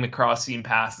 stopping the cross seam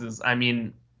passes. I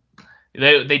mean,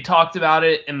 they talked about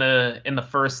it in the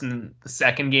first and the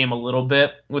second game a little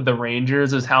bit with the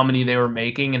Rangers, is how many they were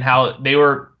making and how they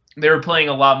were playing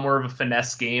a lot more of a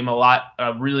finesse game,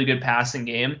 a really good passing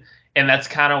game, and that's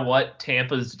kind of what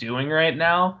Tampa's doing right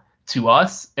now to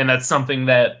us. And that's something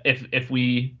that if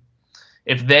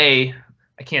they,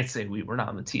 I can't say we're not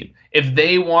on the team. If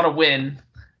they want to win,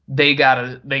 they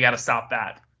gotta stop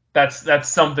that. That's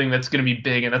something that's going to be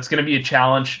big, and that's going to be a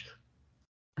challenge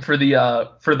for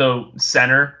the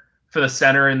center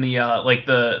in the like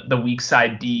the weak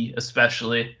side D,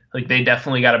 especially. Like they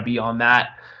definitely got to be on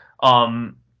that.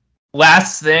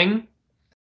 Last thing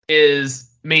is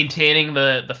maintaining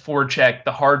the forecheck,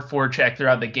 the hard forecheck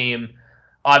throughout the game.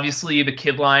 Obviously, the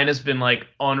kid line has been like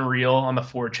unreal on the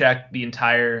forecheck the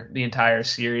entire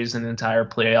series and the entire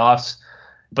playoffs,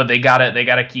 but they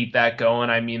gotta keep that going.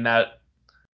 I mean that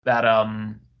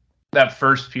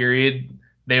first period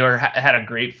they had a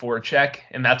great forecheck,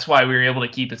 and that's why we were able to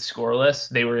keep it scoreless.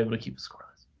 They were able to keep it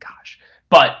scoreless. Gosh,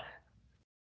 but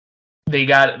they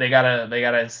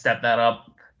gotta step that up.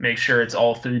 Make sure it's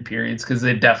all 3 periods, because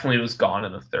it definitely was gone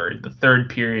in the third. The third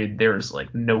period, there was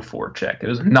like no forecheck. It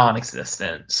was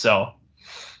non-existent. So,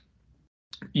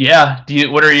 yeah.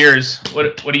 What are yours?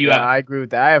 What do you have? I agree with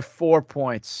that. I have 4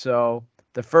 points. So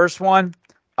the first one,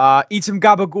 eat some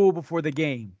gabagool before the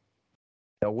game.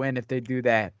 They'll win if they do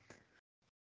that.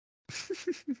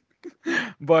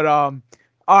 But all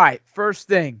right. First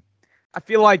thing, I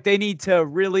feel like they need to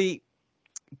really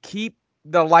keep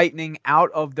the Lightning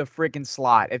out of the freaking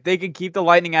slot. If they can keep the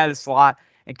Lightning out of the slot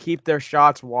and keep their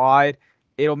shots wide,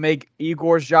 it'll make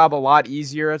Igor's job a lot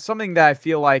easier. It's something that I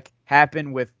feel like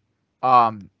happened with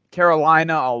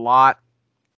Carolina a lot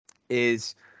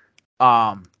is we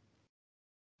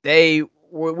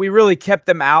really kept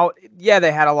them out. Yeah,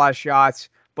 they had a lot of shots,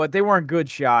 but they weren't good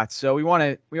shots. So we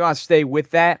want to stay with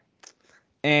that.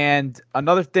 And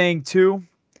another thing too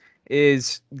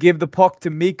is give the puck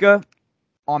to Mika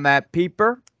on that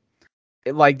peeper.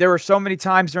 Like there were so many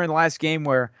times during the last game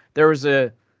where there was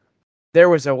a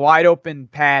wide open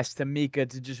pass to Mika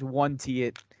to just 1-tee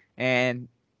it, and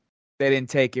they didn't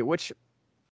take it, which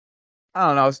I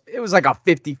don't know. It was like a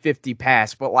 50-50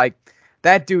 pass, but like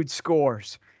that dude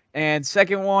scores. And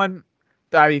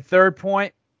third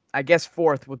point, I guess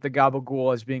fourth with the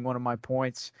Gabagool as being one of my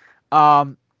points.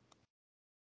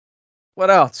 What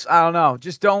else? I don't know.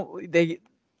 Just don't they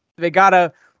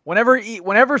gotta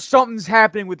whenever something's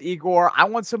happening with Igor, I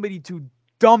want somebody to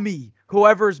dummy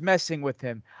whoever's messing with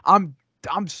him. I'm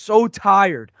so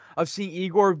tired of seeing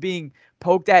Igor being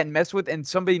poked at and messed with and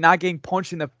somebody not getting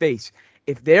punched in the face.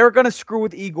 If they're gonna screw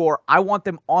with Igor, I want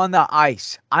them on the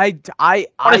ice. I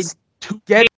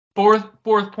get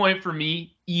fourth point for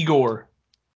me, Igor.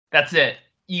 That's it.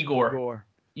 Igor.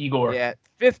 Yeah.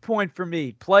 Fifth point for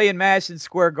me, play in Madison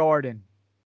Square Garden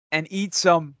and eat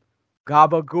some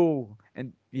gabagool.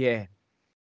 And yeah,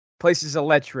 place is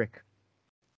electric.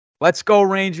 Let's go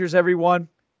Rangers, everyone.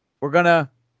 We're gonna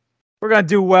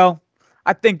do well.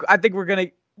 I think we're gonna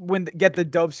get the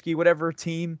Dubsky. Whatever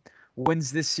team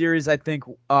wins this series, I think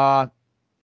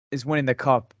is winning the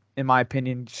cup, in my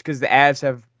opinion, just because the Avs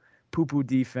have poo-poo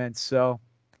defense. So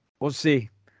we'll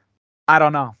see. I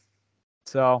don't know.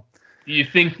 So do you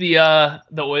think the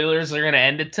Oilers are gonna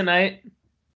end it tonight?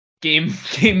 Game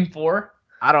 4?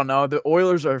 I don't know. The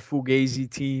Oilers are a fugazi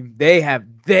team. They have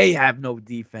no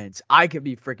defense. I could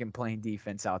be freaking playing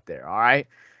defense out there. All right.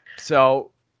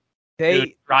 So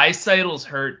Draisaitl's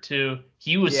hurt too.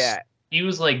 He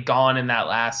was like gone in that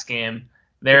last game.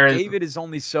 David is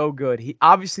only so good. He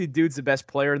obviously dude's the best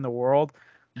player in the world,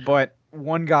 but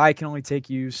one guy can only take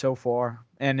you so far,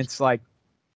 and it's like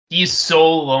he's so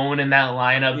alone in that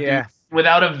lineup. Yeah. Dude.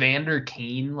 Without a Vander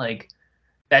Kane, like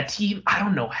that team, I don't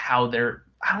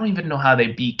even know how they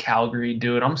beat Calgary,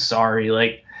 dude. I'm sorry.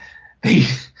 Like they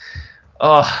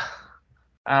I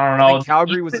don't know. I think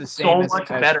Calgary was the same so much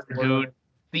better, dude.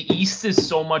 The East is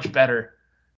so much better.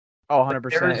 Oh,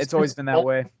 100%. It's always been that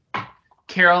way.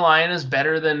 Carolina's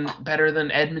better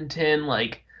than Edmonton.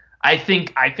 Like I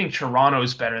think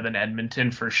Toronto's better than Edmonton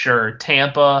for sure.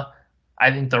 Tampa,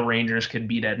 I think the Rangers could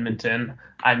beat Edmonton.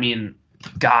 I mean,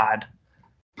 God.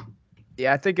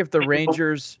 Yeah, I think if the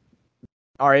Rangers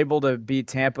are able to beat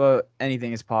Tampa,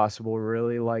 anything is possible,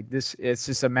 really. Like this, it's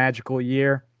just a magical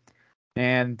year.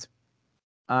 And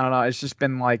I don't know, it's just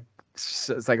been like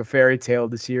it's like a fairy tale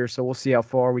this year, so we'll see how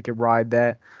far we can ride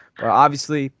that. But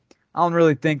obviously, I don't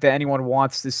really think that anyone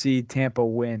wants to see Tampa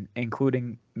win,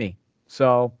 including me.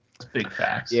 So big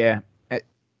facts. Yeah.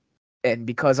 And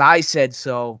because I said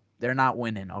so, they're not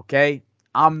winning, okay?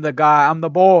 I'm the guy, I'm the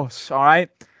boss, all right?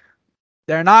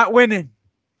 They're not winning.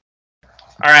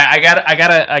 All right, I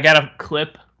got a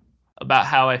clip about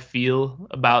how I feel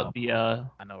about the I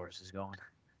know where this is going.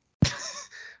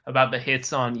 about the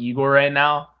hits on Igor right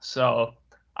now. So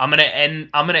I'm gonna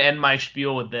end my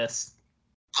spiel with this.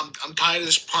 I'm tired of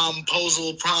this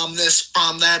promposal, prom this,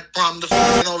 prom that, prom the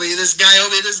f***ing over here, this guy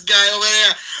over here, this guy over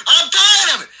there. I'm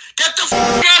tired of it. Get the f***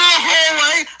 out of the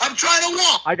hallway. I'm trying to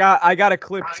walk. I got a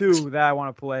clip too that I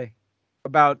want to play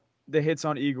about the hits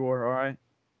on Igor. All right,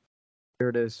 here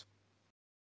it is.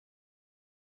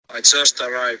 I just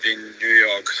arrived in New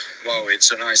York. Wow,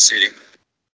 it's a nice city.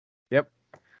 Yep.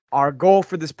 Our goal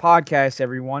for this podcast,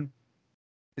 everyone,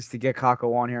 is to get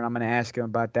Kako on here, and I'm going to ask him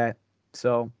about that.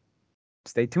 So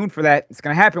stay tuned for that. It's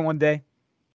going to happen one day.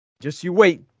 Just you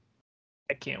wait.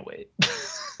 I can't wait.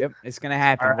 Yep, it's going to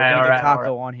happen. All we're right, going to get all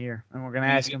Kako on here, and we're going to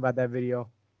ask him about that video.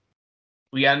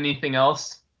 We got anything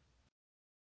else?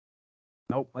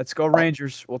 Nope. Let's go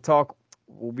Rangers. We'll talk.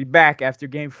 We'll be back after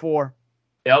Game 4.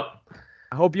 Yep.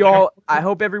 I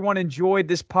hope everyone enjoyed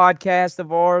this podcast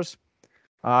of ours.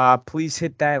 Please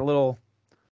hit that little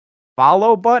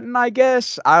follow button, I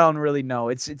guess. I don't really know.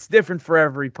 It's different for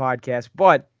every podcast,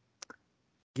 but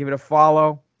give it a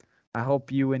follow. I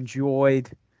hope you enjoyed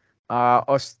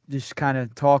us just kind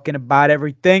of talking about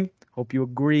everything. Hope you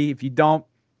agree. If you don't,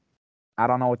 I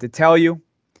don't know what to tell you.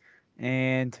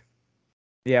 And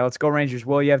yeah, let's go Rangers.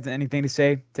 Will, you have anything to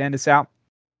say to end us out?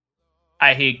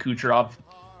 I hate Kucherov.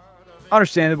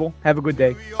 Understandable. Have a good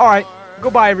day. All right.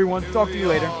 Goodbye, everyone. Talk to you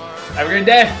later. Have a great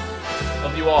day.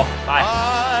 Love you all. Bye.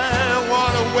 I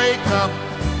want to wake up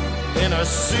in a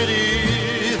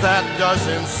city that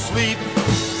doesn't sleep.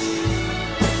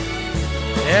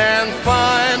 and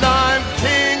find I'm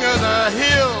king of the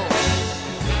hill,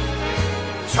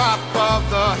 top of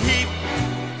the heap.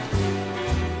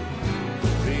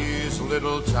 These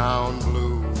little town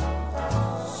blues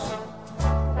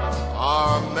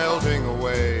are melting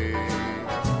away.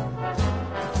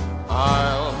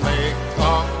 I'll make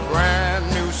a brand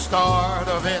new start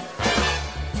of it